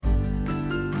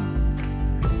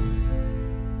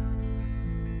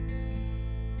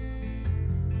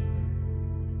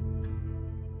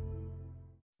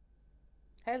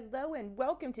Hello and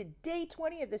welcome to day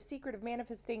 20 of the secret of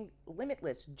manifesting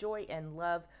limitless joy and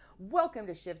love. Welcome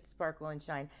to Shift, Sparkle, and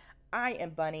Shine. I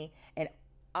am Bunny and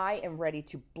I am ready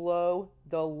to blow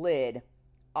the lid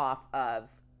off of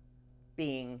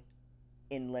being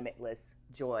in limitless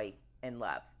joy and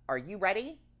love. Are you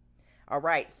ready? All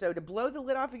right, so to blow the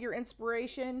lid off of your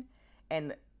inspiration,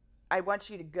 and I want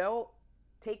you to go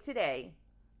take today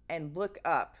and look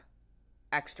up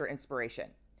extra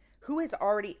inspiration. Who has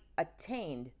already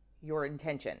attained your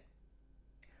intention?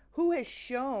 Who has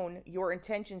shown your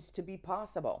intentions to be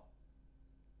possible?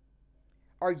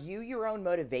 Are you your own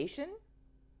motivation?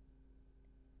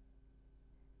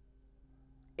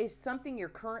 Is something you're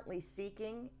currently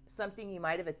seeking something you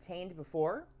might have attained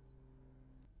before?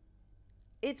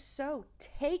 If so,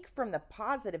 take from the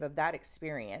positive of that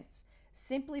experience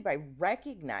simply by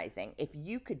recognizing if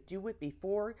you could do it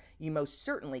before, you most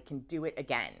certainly can do it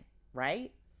again,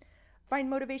 right? Find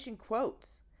motivation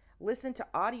quotes. Listen to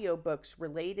audiobooks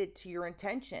related to your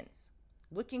intentions.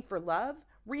 Looking for love?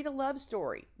 Read a love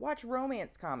story. Watch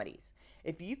romance comedies.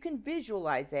 If you can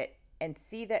visualize it and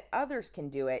see that others can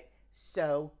do it,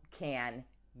 so can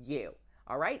you.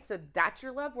 All right, so that's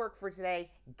your love work for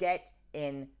today. Get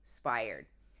inspired.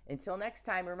 Until next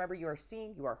time, remember, you are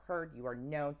seen, you are heard, you are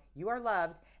known, you are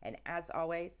loved, and as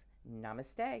always,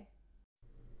 namaste.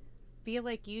 Feel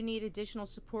like you need additional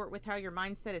support with how your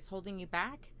mindset is holding you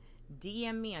back?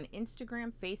 DM me on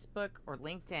Instagram, Facebook, or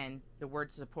LinkedIn the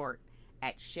word support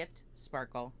at Shift,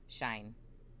 Sparkle, Shine.